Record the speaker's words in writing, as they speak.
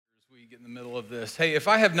get in the middle of this. Hey, if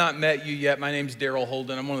I have not met you yet, my name's Daryl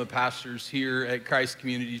Holden. I'm one of the pastors here at Christ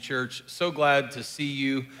Community Church. So glad to see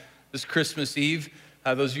you this Christmas Eve.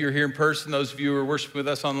 Those of you who are here in person, those of you who are worshiping with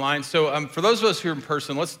us online. So for those of us who are in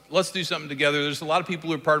person, let's do something together. There's a lot of people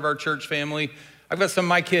who are part of our church family. I've got some of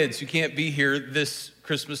my kids who can't be here this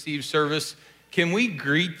Christmas Eve service. Can we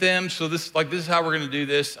greet them? So this is how we're gonna do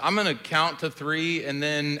this. I'm gonna count to 3, and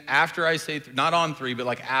then after I say, not on 3, but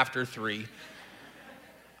like after 3,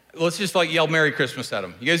 let's just yell Merry Christmas at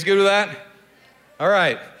them. You guys good with that? All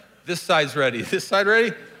right, this side's ready. This side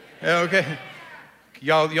ready? Yeah, okay.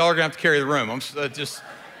 Y'all are gonna have to carry the room.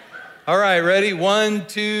 All right, ready? 1,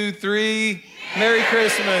 2, 3, Merry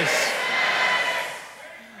Christmas.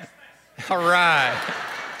 All right.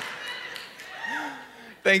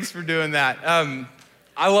 Thanks for doing that.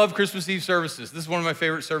 I love Christmas Eve services. This is one of my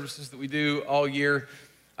favorite services that we do all year.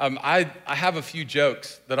 I have a few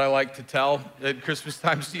jokes that I like to tell at Christmas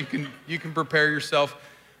time, so you can prepare yourself.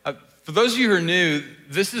 For those of you who are new,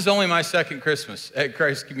 this is only my second Christmas at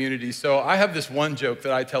Christ Community, so I have this one joke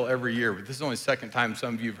that I tell every year, but this is only the second time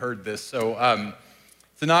some of you have heard this. So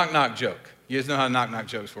it's a knock-knock joke. You guys know how knock-knock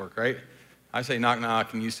jokes work, right? I say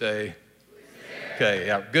knock-knock, and you say, okay,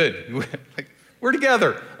 yeah, good. We're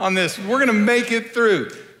together on this. We're gonna make it through.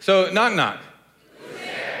 So knock-knock.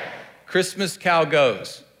 Christmas cow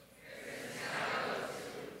goes.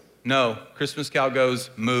 No, Christmas cow goes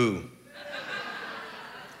moo.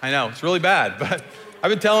 I know, it's really bad, but I've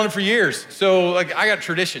been telling it for years. So I got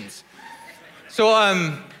traditions. So,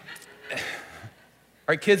 all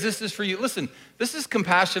right, kids, this is for you. Listen, this is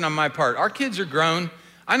compassion on my part. Our kids are grown.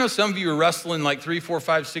 I know some of you are wrestling 3, 4,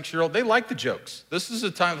 5, 6-year-old. They like the jokes. This is a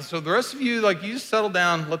time, so the rest of you, you just settle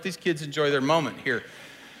down, let these kids enjoy their moment here.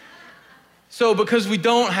 So because we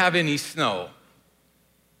don't have any snow,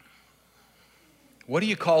 what do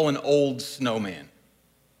you call an old snowman?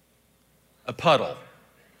 A puddle.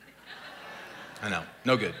 I know,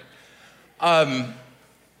 no good.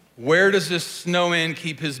 Where does this snowman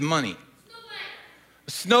keep his money?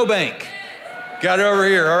 A snowbank. Got it over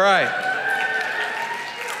here, all right.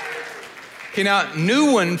 Okay, now,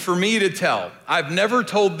 new one for me to tell. I've never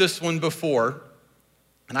told this one before,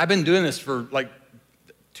 and I've been doing this for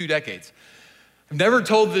 2 decades. I've never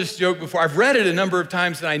told this joke before. I've read it a number of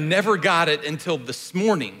times, and I never got it until this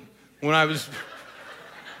morning when I was...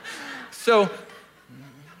 So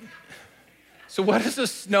what does a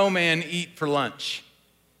snowman eat for lunch?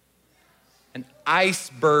 An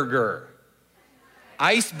iceberger.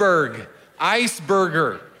 Iceberg.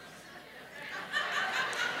 Iceberger.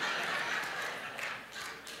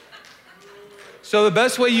 So the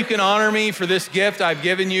best way you can honor me for this gift I've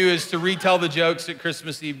given you is to retell the jokes at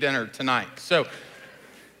Christmas Eve dinner tonight. So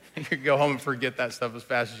you can go home and forget that stuff as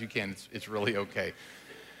fast as you can. It's really okay.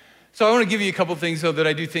 So I want to give you a couple things, though, that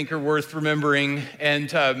I do think are worth remembering,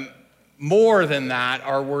 and more than that,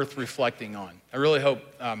 are worth reflecting on. I really hope,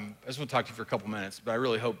 I just want to talk to you for a couple minutes, but I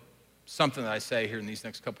really hope something that I say here in these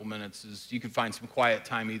next couple minutes is you can find some quiet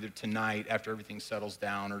time either tonight after everything settles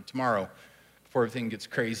down or tomorrow before everything gets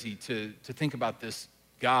crazy to think about this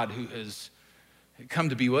God who has come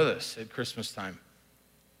to be with us at Christmas time.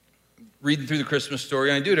 Reading through the Christmas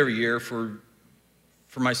story, and I do it every year for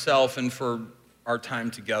myself and for our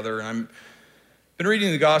time together, and I've been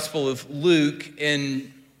reading the Gospel of Luke,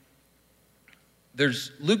 and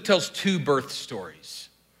Luke tells 2 birth stories.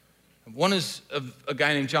 One is of a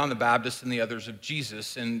guy named John the Baptist, and the other is of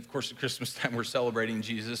Jesus, and of course at Christmas time we're celebrating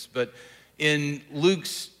Jesus, but in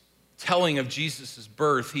Luke's telling of Jesus'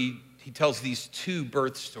 birth, he tells these 2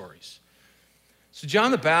 birth stories. So John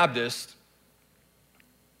the Baptist,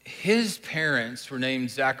 his parents were named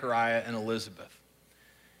Zachariah and Elizabeth.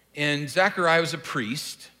 And Zachariah was a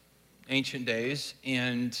priest, ancient days,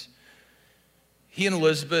 and he and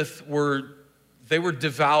Elizabeth were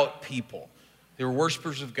devout people. They were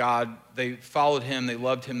worshipers of God. They followed him, they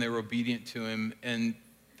loved him, they were obedient to him, and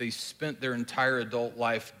they spent their entire adult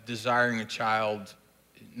life desiring a child,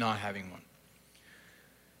 not having one.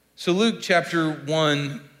 So Luke chapter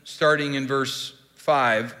 1, starting in verse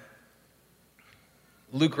 5,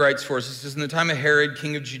 Luke writes for us, it says, in the time of Herod,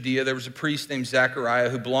 king of Judea, there was a priest named Zachariah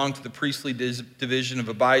who belonged to the priestly division of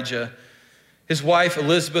Abijah. His wife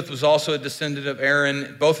Elizabeth was also a descendant of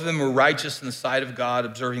Aaron. Both of them were righteous in the sight of God,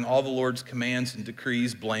 observing all the Lord's commands and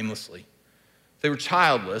decrees blamelessly. They were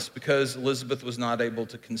childless because Elizabeth was not able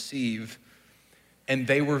to conceive, and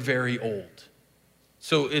they were very old.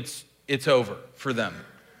 So it's over for them.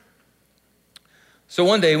 So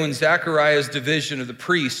one day when Zachariah's division of the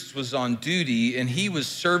priests was on duty and he was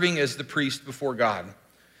serving as the priest before God,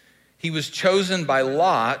 he was chosen by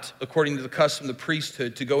lot, according to the custom of the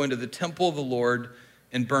priesthood, to go into the temple of the Lord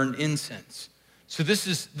and burn incense. So this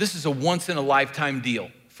is a once in a lifetime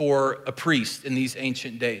deal for a priest in these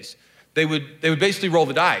ancient days. They would basically roll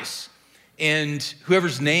the dice, and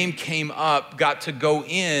whoever's name came up got to go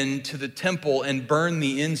in to the temple and burn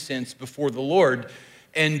the incense before the Lord.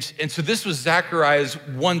 And so this was Zechariah's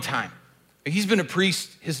one time. He's been a priest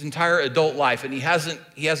his entire adult life, and he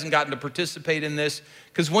hasn't gotten to participate in this,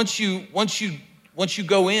 because once you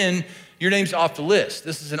go in, your name's off the list.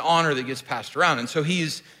 This is an honor that gets passed around. And so he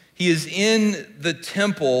is in the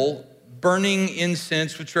temple burning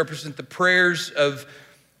incense, which represent the prayers of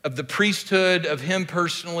the priesthood, of him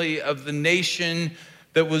personally, of the nation,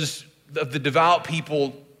 that was of the devout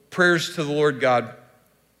people, prayers to the Lord God.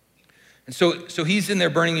 And so he's in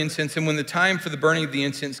there burning incense, and when the time for the burning of the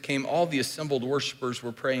incense came, all the assembled worshipers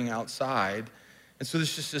were praying outside. And so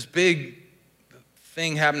there's just this big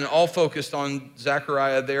thing happening, all focused on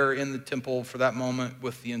Zechariah there in the temple for that moment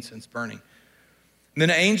with the incense burning. And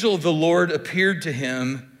then an angel of the Lord appeared to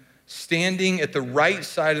him, standing at the right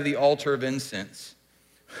side of the altar of incense.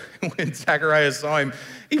 When Zechariah saw him,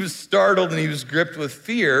 he was startled and he was gripped with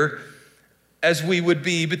fear, as we would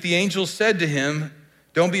be. But the angel said to him,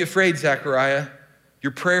 "Don't be afraid, Zechariah.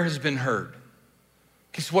 Your prayer has been heard."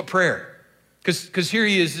 Guess what prayer? Because here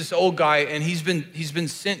he is, this old guy, and he's been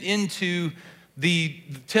sent into the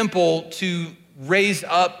temple to raise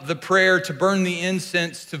up the prayer, to burn the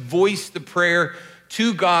incense, to voice the prayer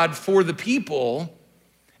to God for the people.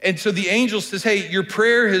 And so the angel says, "Hey, your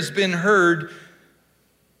prayer has been heard.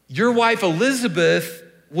 Your wife Elizabeth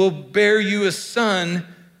will bear you a son,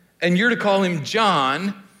 and you're to call him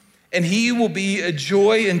John, and he will be a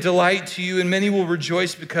joy and delight to you, and many will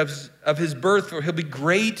rejoice because of his birth, for he'll be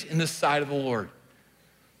great in the sight of the Lord."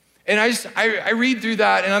 And I read through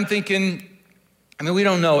that, and I'm thinking, we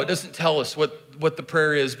don't know. It doesn't tell us what the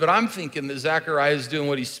prayer is, but I'm thinking that Zechariah is doing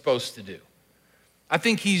what he's supposed to do. I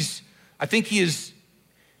think he's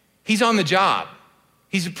on the job.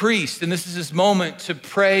 He's a priest, and this is his moment to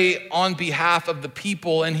pray on behalf of the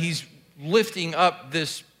people, and he's lifting up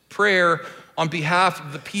this prayer on behalf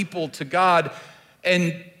of the people to God.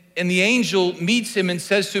 And the angel meets him and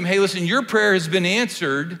says to him, "Hey, listen, your prayer has been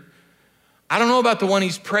answered." I don't know about the one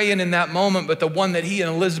he's praying in that moment, but the one that he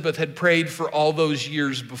and Elizabeth had prayed for all those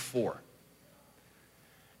years before.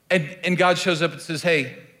 And God shows up and says,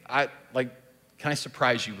 "Hey, can I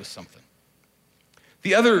surprise you with something?"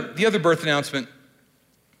 The other birth announcement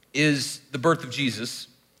is the birth of Jesus.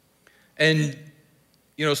 And,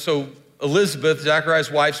 so Elizabeth,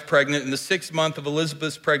 Zechariah's wife's pregnant. In the 6th month of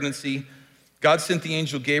Elizabeth's pregnancy, God sent the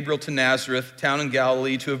angel Gabriel to Nazareth, town in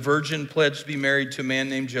Galilee, to a virgin pledged to be married to a man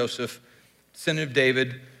named Joseph, descendant of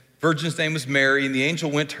David. Virgin's name was Mary, and the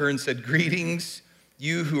angel went to her and said, "Greetings,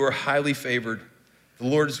 you who are highly favored. The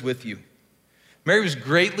Lord is with you." Mary was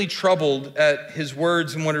greatly troubled at his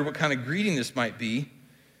words and wondered what kind of greeting this might be.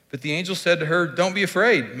 But the angel said to her, "Don't be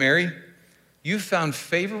afraid, Mary. You've found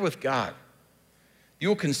favor with God. You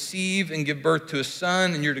will conceive and give birth to a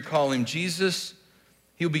son, and you're to call him Jesus.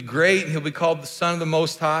 He'll be great, and he'll be called the Son of the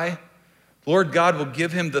Most High. The Lord God will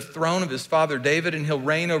give him the throne of his father David, and he'll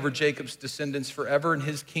reign over Jacob's descendants forever, and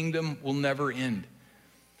his kingdom will never end."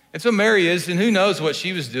 And so Mary is, and who knows what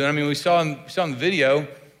she was doing. We saw in the video,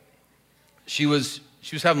 she was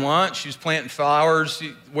having lunch, she was planting flowers,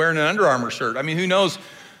 wearing an Under Armour shirt. Who knows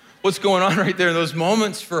what's going on right there in those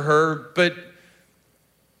moments for her, but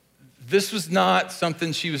this was not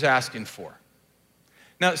something she was asking for.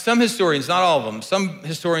 Now, some historians, not all of them, some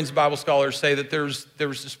historians, Bible scholars say that there was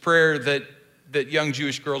this prayer that young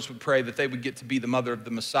Jewish girls would pray that they would get to be the mother of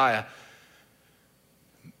the Messiah.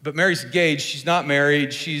 But Mary's engaged, she's not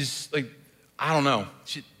married, she's I don't know.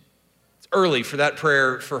 It's early for that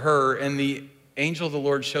prayer for her, and the angel of the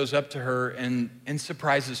Lord shows up to her and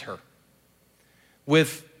surprises her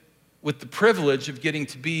with the privilege of getting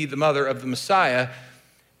to be the mother of the Messiah.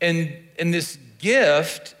 And this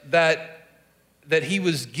gift that he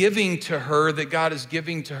was giving to her, that God is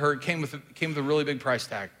giving to her, came with a really big price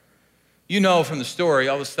tag. You know from the story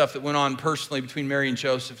all the stuff that went on personally between Mary and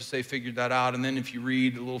Joseph as they figured that out. And then if you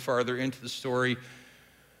read a little farther into the story,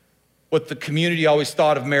 what the community always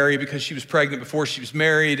thought of Mary because she was pregnant before she was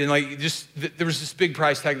married. And there was this big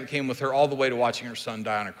price tag that came with her all the way to watching her son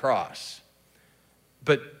die on a cross.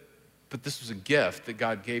 But this was a gift that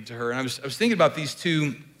God gave to her. And I was thinking about these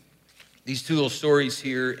two little stories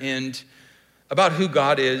here and about who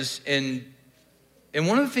God is. And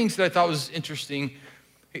one of the things that I thought was interesting,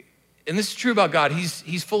 and this is true about God,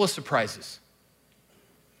 he's full of surprises.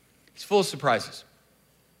 He's full of surprises.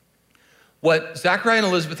 What Zechariah and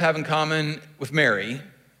Elizabeth have in common with Mary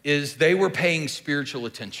is they were paying spiritual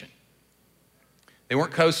attention. They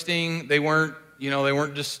weren't coasting. They weren't, they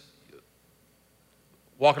weren't just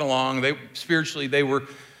walking along. Spiritually, they were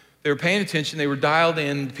paying attention. They were dialed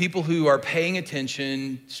in. People who are paying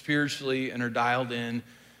attention spiritually and are dialed in,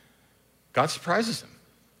 God surprises them.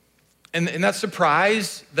 And that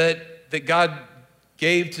surprise that God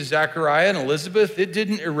gave to Zechariah and Elizabeth, it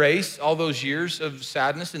didn't erase all those years of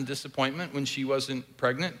sadness and disappointment when she wasn't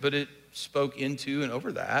pregnant, but it spoke into and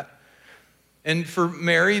over that. And for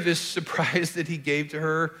Mary, this surprise that he gave to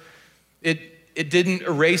her, it didn't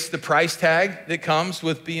erase the price tag that comes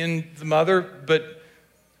with being the mother, but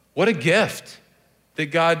what a gift that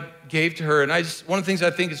God gave to her. And one of the things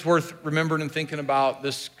I think is worth remembering and thinking about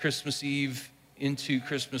this Christmas Eve into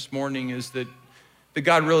Christmas morning is that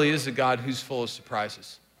God really is a God who's full of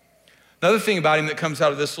surprises. Another thing about him that comes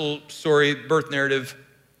out of this little story, birth narrative,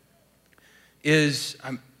 is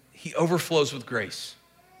he overflows with grace.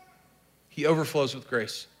 He overflows with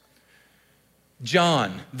grace.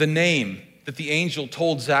 John, the name that the angel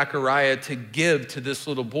told Zechariah to give to this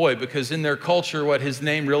little boy, because in their culture, what his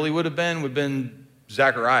name really would have been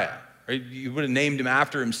Zechariah, right? You would have named him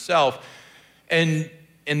after himself. And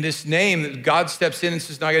this name, God steps in and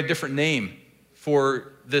says, no, I got a different name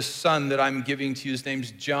for this son that I'm giving to you. His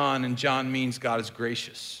name's John, and John means God is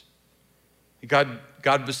gracious. God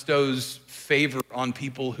bestows favor on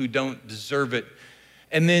people who don't deserve it.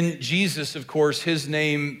 And then Jesus, of course, his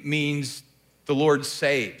name means the Lord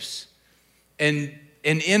saves. And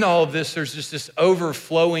in all of this, there's just this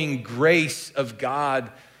overflowing grace of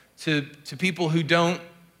God to people who don't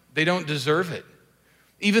deserve it.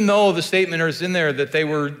 Even though the statement is in there that they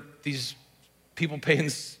were these people paying,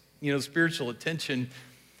 spiritual attention,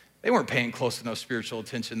 they weren't paying close enough spiritual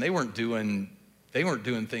attention. They weren't doing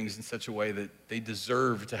things in such a way that they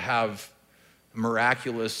deserved to have a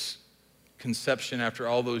miraculous conception after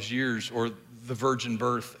all those years, or the virgin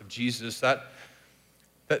birth of Jesus. That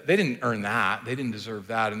they didn't earn that. They didn't deserve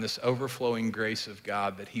that. And this overflowing grace of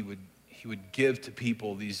God that he would give to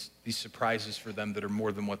people, these surprises for them that are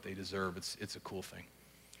more than what they deserve. It's a cool thing.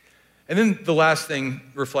 And then the last thing,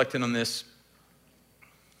 reflecting on this,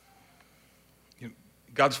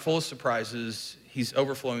 God's full of surprises. He's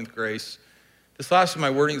overflowing with grace. This last one, my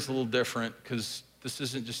wording is a little different because this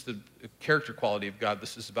isn't just a character quality of God.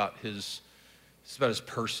 This is about his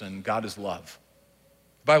person. God is love.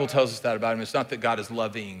 The Bible tells us that about him. It's not that God is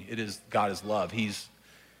loving. It is God is love.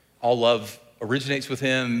 All love originates with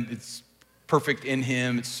him. It's perfect in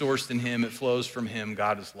him. It's sourced in him. It flows from him.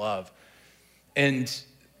 God is love. And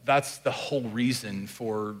that's the whole reason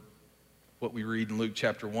for what we read in Luke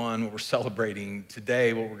chapter 1, what we're celebrating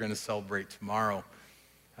today, what we're going to celebrate tomorrow.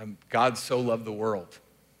 God so loved the world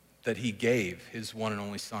that he gave his one and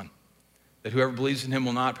only son, that whoever believes in him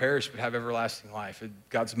will not perish but have everlasting life.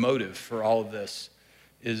 God's motive for all of this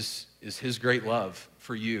is his great love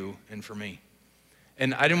for you and for me.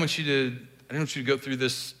 And I didn't want you to go through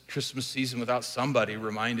this Christmas season without somebody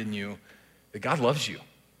reminding you that God loves you.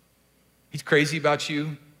 He's crazy about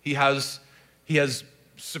you. He has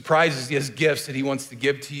surprises, he has gifts that he wants to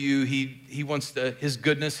give to you. He wants his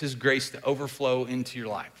goodness, his grace to overflow into your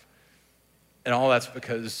life. And all that's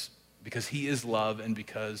because he is love and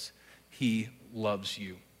because he loves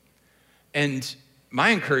you. And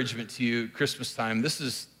my encouragement to you, Christmas time, this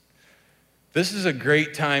is a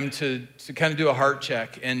great time to kind of do a heart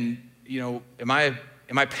check. And, am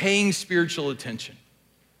I paying spiritual attention?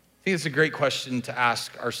 I think it's a great question to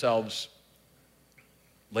ask ourselves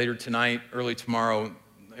later tonight, early tomorrow.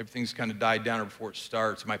 Everything's kind of died down before it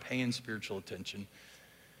starts. Am I paying spiritual attention?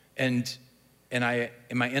 And am I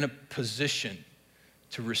in a position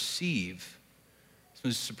to receive some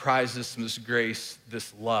of the surprises, some of this grace,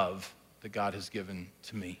 this love that God has given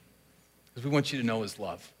to me? Because we want you to know his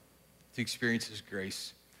love, to experience his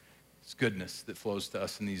grace, his goodness that flows to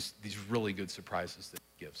us, and these really good surprises that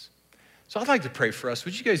he gives. So I'd like to pray for us.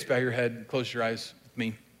 Would you guys bow your head and close your eyes with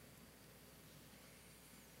me?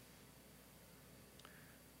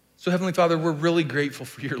 So Heavenly Father, we're really grateful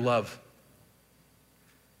for your love,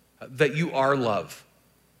 that you are love,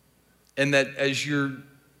 and that as your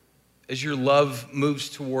love moves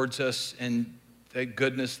towards us and that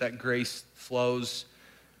goodness, that grace flows,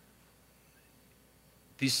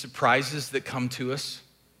 these surprises that come to us,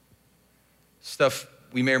 stuff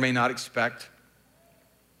we may or may not expect,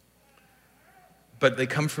 but they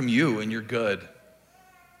come from you and you're good.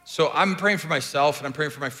 So I'm praying for myself and I'm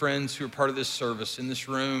praying for my friends who are part of this service in this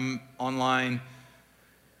room, online,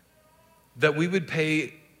 that we would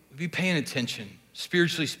be paying attention,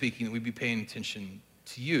 spiritually speaking, that we'd be paying attention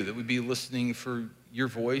to you, that we'd be listening for your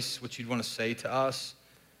voice, what you'd want to say to us,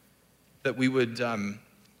 that we would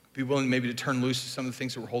be willing maybe to turn loose to some of the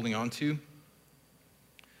things that we're holding on to.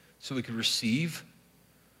 so we could receive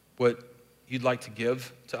what you'd like to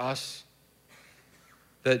give to us,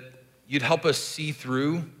 that you'd help us see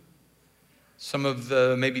through some of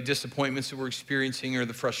the maybe disappointments that we're experiencing or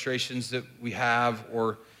the frustrations that we have,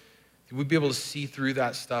 or we'd be able to see through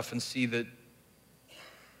that stuff and see that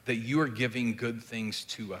you are giving good things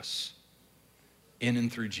to us in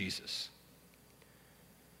and through Jesus.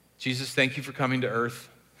 Jesus, thank you for coming to earth.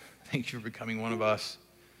 Thank you for becoming one of us.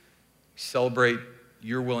 We celebrate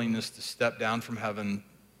your willingness to step down from heaven,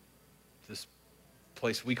 this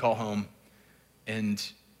place we call home, and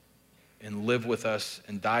live with us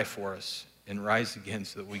and die for us and rise again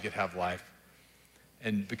so that we could have life.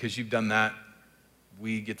 And because you've done that,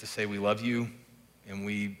 we get to say we love you, and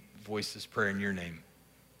we voice this prayer in your name.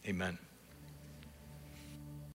 Amen.